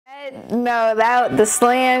What? No, the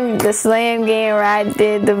slam game where I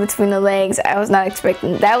did the between the legs. I was not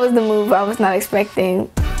expecting. That was the move I was not expecting.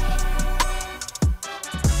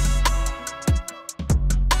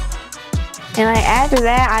 And like after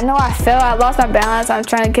that, I know I fell. I lost my balance. I'm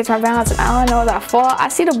trying to catch my balance, and I don't know as I fall. I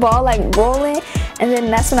see the ball like rolling, and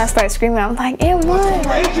then that's when I start screaming. I'm like, "It won!" And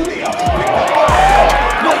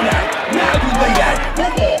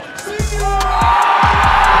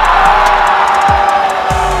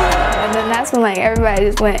then that's when like everybody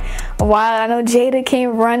just went wild. I know Jada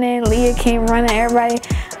came running, Leah came running, everybody.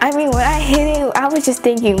 I mean, when I hit it, I was just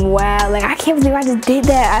thinking, wow, like I can't believe I just did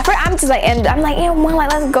that. I'm just like, and I'm like, and one,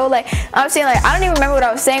 like let's go. Like I'm saying, like I don't even remember what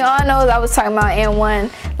I was saying. All I know is I was talking about and one,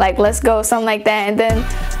 like let's go, something like that. And then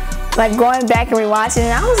like going back and rewatching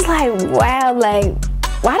it, I was like, wow, like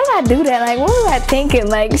why did I do that? Like what was I thinking?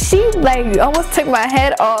 Like she like almost took my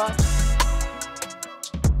head off.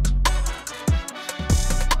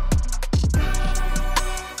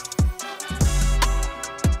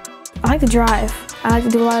 I like to drive. I like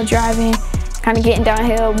to do a lot of driving, kind of getting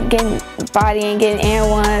downhill, getting bodying, getting and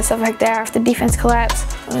one, stuff like that after defense collapse.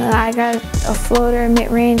 I got a floater,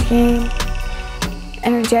 mid-range game,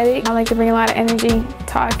 energetic. I like to bring a lot of energy,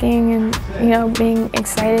 talking and, you know, being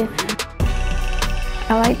excited.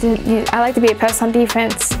 I like to be a pest on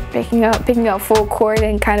defense, picking up full court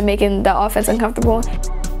and kind of making the offense uncomfortable.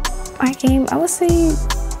 My game, I would say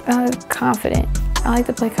confident. I like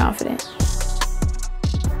to play confident.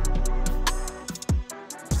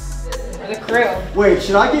 The crew. Wait,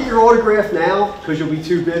 should I get your autograph now? Because you'll be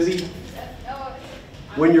too busy.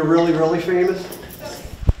 When you're really, really famous.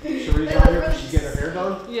 Cherie's out here. She get her hair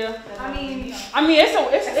done. Yeah. I mean,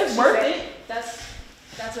 it's worth it.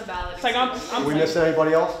 That's a valid. It's like I'm. We miss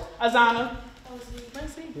anybody else? Azana.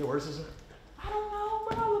 Let's see. Yeah, where's this? I don't know.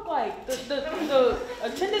 What do I look like? The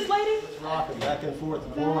attendance lady? Let's rock it back and forth.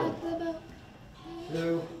 1,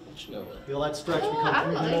 2. Feel that stretch become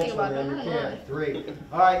 3 dimensional. You can. 3.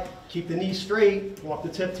 All right. Keep the knees straight. Walk the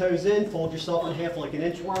tiptoes in. Fold yourself in half like an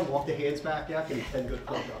inchworm. Walk the hands back out. Give me 10 good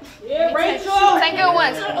push-ups. Yeah, Rachel. 10 good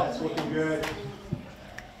ones. That's looking good.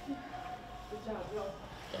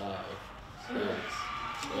 5, 6,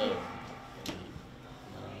 7, 8,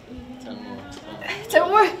 10 more. 10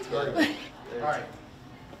 more. All right.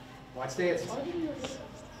 Watch dance. To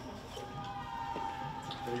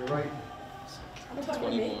your right.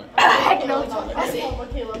 20 more.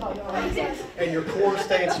 And your core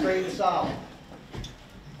staying straight and solid.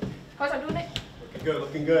 How's I doing it? Looking good,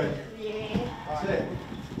 looking good. Yeah. That's it.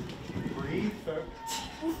 Breathe.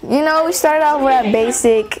 You know, we started off with a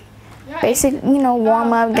basic, you know,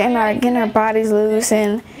 warm up, getting our bodies loose,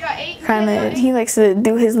 and kind of he likes to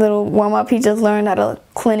do his little warm up. He just learned at a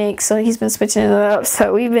clinic, so he's been switching it up.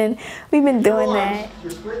 So we've been doing that.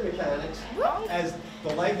 Your sprint mechanics as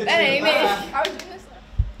the leg that's in the back. I was doing this.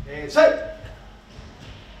 And set.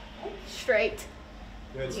 Straight.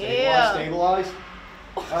 Good. Stabilize. Stabilize.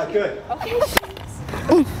 All right. Good. Okay. You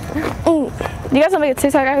guys want to make a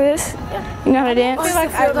TikTok after this? Yeah. You know how to dance? You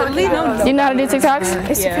know how to do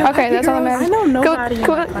TikToks? Yeah. Okay, that's all that matters. I know nobody.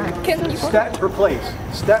 Step, replace.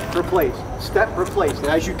 Step, replace. Step, replace. And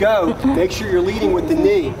as you go, make sure you're leading with the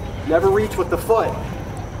knee. Never reach with the foot.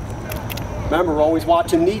 Remember, we're always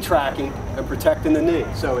watching knee tracking and protecting the knee.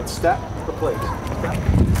 So it's step, replace. Step.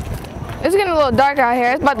 It's getting a little dark out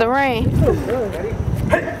here. It's about to rain. Ready?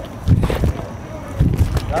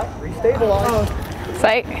 Stop. Restabilize.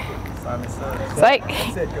 Psych. Psych.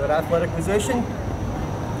 That's it. Good athletic position.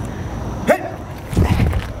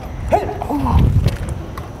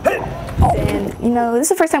 And you know, this is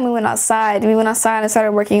the first time we went outside. We went outside and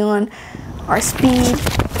started working on our speed.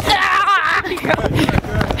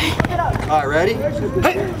 All right, ready?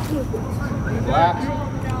 Relax.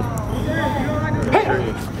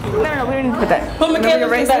 No, we don't need to put that. Put Michaela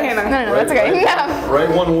raise her hand. No, that's okay. No. Write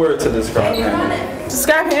one word to describe Hannah.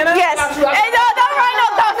 Describe Hannah? Yes. Hey, don't write no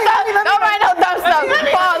dumb stuff. Don't write no dumb stuff.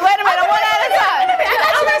 Pause. Wait a minute. One at a time.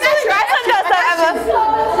 Write some dumb stuff, Emma.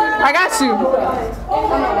 I got you.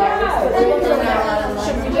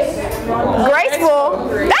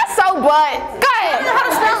 Graceful. That's so butt. Go ahead.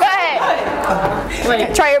 Go ahead.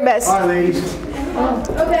 Wait. Try your best. All right, ladies.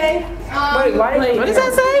 Okay. Wait, what does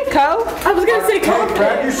that say? Co? I was gonna say co.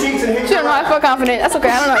 Grab your sheets and hit She don't know. I feel confident. That's okay.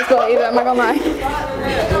 I don't know how to spell it either. I'm not gonna lie.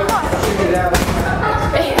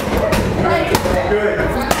 Good.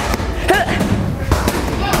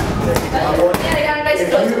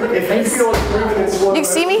 If you feel it's moving in slow, You can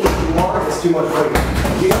see me? it's too much weight.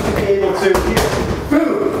 You have to be able to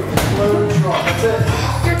boom, slow and strong. That's it.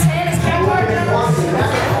 Your 10 is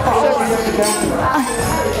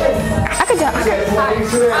I could jump.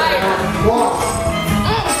 One.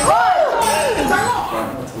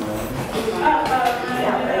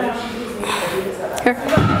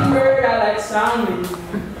 around me.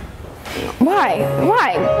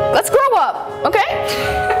 Why? Let's grow up, okay?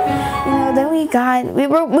 You know, then we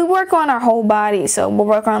work on our whole body. So we'll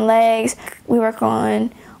work on legs, we work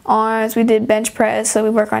on arms, we did bench press, so we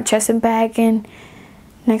work on chest and back, and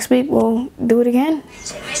next week we'll do it again.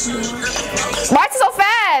 Why is it so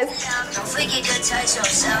fast?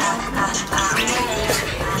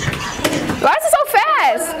 Why is it so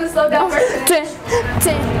fast? Slow down first. 10.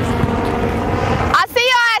 I'll see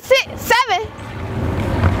y'all at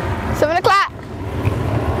 7 o'clock.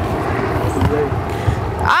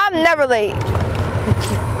 I'm never late.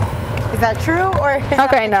 Is that true or?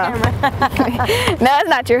 Okay, no. No, it's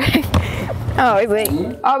not true. I'm always late.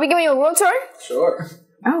 Are we giving you a room tour? Sure.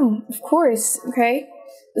 Oh, of course. Okay.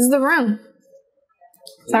 This is the room.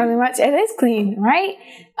 It's not really much. It is clean, right?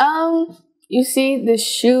 You see the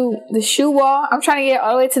shoe wall. I'm trying to get it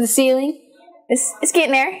all the way to the ceiling. It's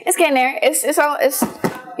getting there. It's getting there. It's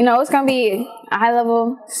you know, it's gonna be a high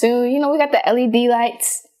level soon. You know, we got the LED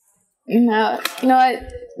lights. You know what?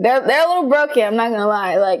 They're a little broken. I'm not gonna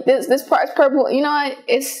lie. Like this part's purple. You know what?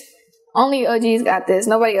 It's only OGs got this.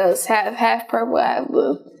 Nobody else have half purple, half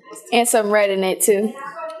blue, and some red in it too.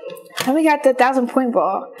 And we got the 1,000-point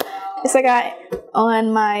ball. This I got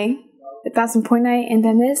on my 1,000-point night, and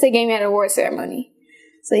then this they gave me at an award ceremony.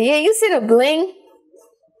 So yeah, you see the bling.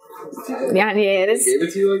 Yeah, this. They gave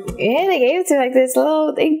it to you like that? Yeah, they gave it to like this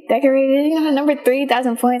little. They decorated. You know, the number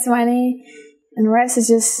 3,000 points in my name, and the rest is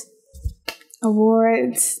just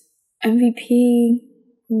awards, MVP, you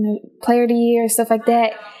know, player of the year, stuff like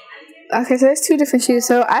that. Okay, so there's 2 different shoes.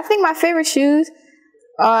 So I think my favorite shoes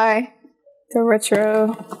are the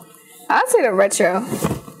retro. I'd say the retro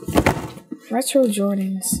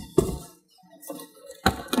Jordans.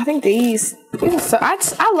 I think these are so.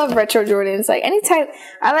 I love retro Jordans. Like any type.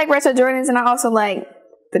 I like retro Jordans, and I also like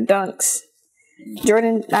the Dunks.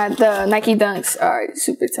 The Nike Dunks are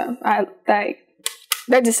super tough.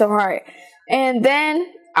 They're just so hard. And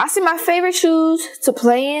then I see my favorite shoes to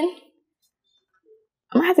play in.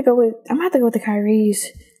 I'm gonna have to go with the Kyries.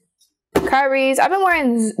 I've been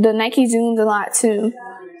wearing the Nike Zooms a lot too.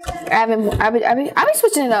 I've been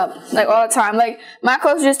switching it up like all the time. Like my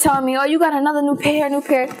coach just telling me, "Oh, you got another new pair."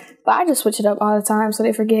 But I just switch it up all the time so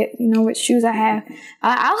they forget, you know, which shoes I have.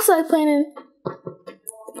 I also like playing in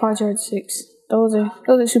the Paul George 6. Those are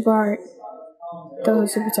super hard. Those are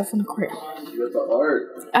super tough on the court. You got the art.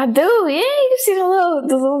 I do, yeah. You see the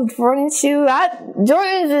little Jordan shoe.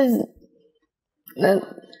 Jordan's is the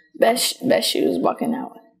best shoes walking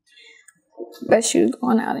out. Best shoes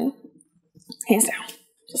going out in. Hands down.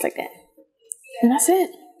 Just like that. And that's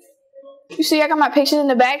it. You see I got my pictures in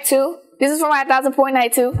the back too. This is for my 1,000-point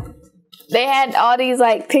night too. They had all these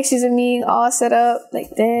like pictures of me all set up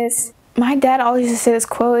like this. My dad always used to say this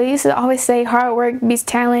quote. He used to always say hard work beats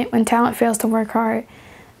talent when talent fails to work hard.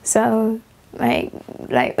 So like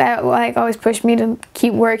that like always pushed me to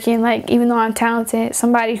keep working. Like even though I'm talented,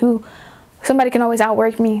 somebody can always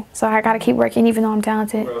outwork me. So I gotta keep working even though I'm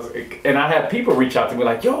talented. And I had people reach out to me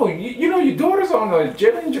like, yo, you know your daughter's on the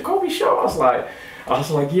Jalen and Jacoby show. I was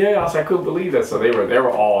like, yeah. I couldn't believe that. So they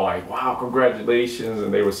were all like, wow, congratulations,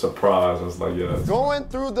 and they were surprised. I was like, yeah. Going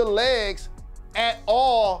through the legs at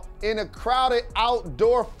all in a crowded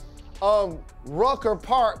outdoor Rucker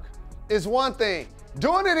Park is one thing.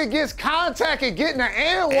 Doing it against contact and getting an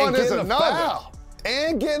and one is another.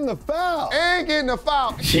 And getting the foul.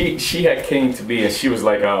 She had came to me and she was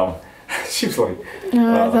like,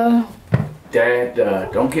 Dad,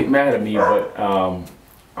 don't get mad at me, but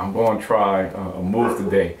I'm going to try a move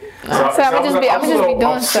today. So I would just be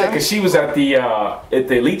doing stuff. Because she was at the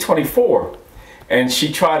Elite 24. And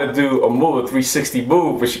she tried to do a move, a 360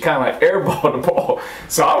 move, but she kind of like airballed the ball.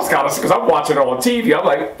 So I was kind of, because I'm watching her on TV, I'm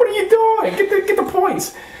like, what are you doing? Get the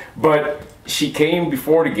points. But she came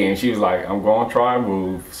before the game. She was like, I'm going to try a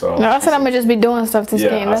move. So no, I said I'm going to just be doing stuff this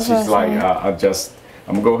game. That's she's like, I'm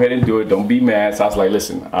going to go ahead and do it. Don't be mad. So I was like,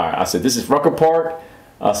 listen, all right. I said, this is Rucker Park.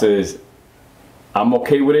 I said, I'm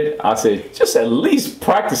okay with it. I said, just at least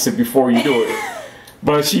practice it before you do it.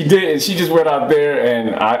 But she did. She just went out there,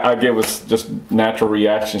 and I gave us just natural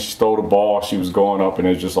reaction. She stole the ball. She was going up, and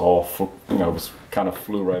it just all, it was kind of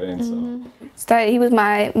flew right in. So he was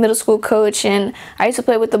my middle school coach, and I used to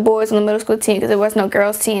play with the boys on the middle school team because there was no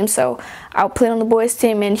girls team. So I played on the boys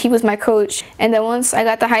team, and he was my coach. And then once I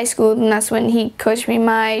got to high school, and that's when he coached me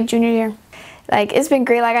my junior year. Like it's been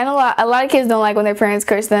great. Like I know a lot of kids don't like when their parents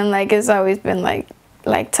coach them. Like it's always been like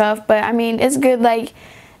tough, but I mean it's good. Like.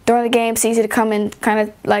 During the game, it's easy to come and kind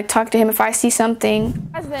of like talk to him if I see something. You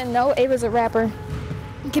guys didn't know Ava's a rapper.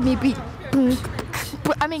 Give me a beat.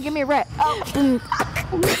 I mean, give me a rap.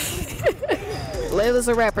 Ava's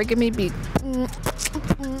a rapper. Give me a beat.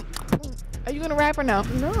 Are you gonna rap or no?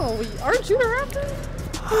 No, aren't you the rapper?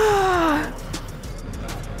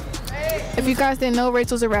 If you guys didn't know,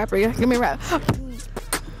 Rachel's a rapper. Yeah, give me a rap. I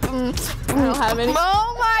don't have any.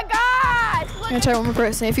 Oh my God! I'm gonna try one more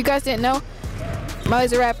person. If you guys didn't know,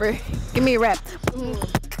 Molly's a rapper. Give me a rap. Are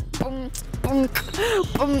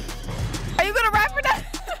you gonna rap or not?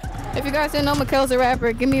 If you guys didn't know, Mikhail's a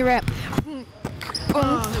rapper. Give me a rap.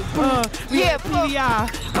 Yeah,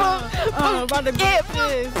 About to be yeah,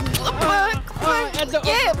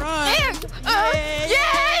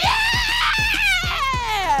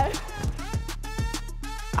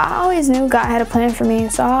 I always knew God had a plan for me,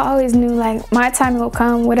 so I always knew like my time will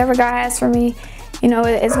come. Whatever God has for me, you know,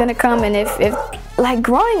 it's gonna come. And if like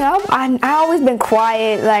growing up, I always been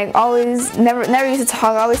quiet, like always never used to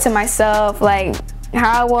talk, always to myself. Like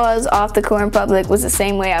how I was off the court in public was the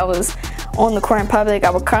same way I was on the court in public. I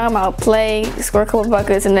would come, I would play, score a couple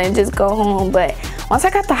buckets, and then just go home. But once I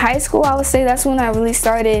got to high school, I would say that's when I really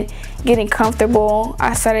started getting comfortable.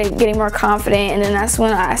 I started getting more confident, and then that's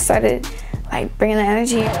when I started like bringing the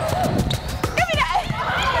energy. Give me that!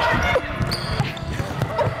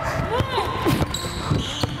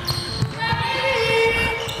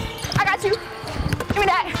 I got you. Give me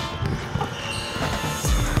that.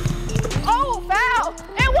 Oh, foul!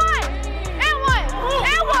 And one! And one!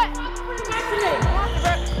 And one!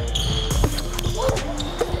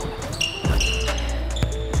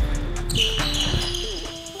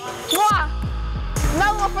 Mwah!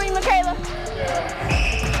 Another one for you, Michaela.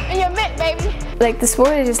 And your mitt, baby. Like the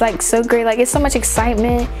sport is just like so great. Like it's so much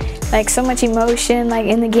excitement, like so much emotion. Like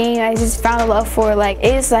in the game, I just found a love for it. Like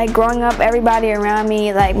it's like growing up, everybody around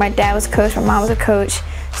me. Like my dad was a coach, my mom was a coach.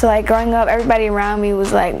 So like growing up, everybody around me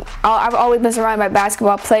was like, I've always been surrounded by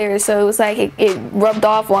basketball players. So it was like it rubbed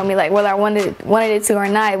off on me. Like whether I wanted it to or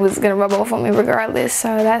not, it was gonna rub off on me regardless.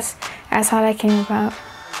 So that's how that came about.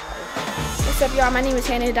 What's up, y'all? My name is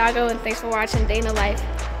Hidalgo, and thanks for watching Day in the Life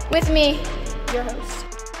with me, your host.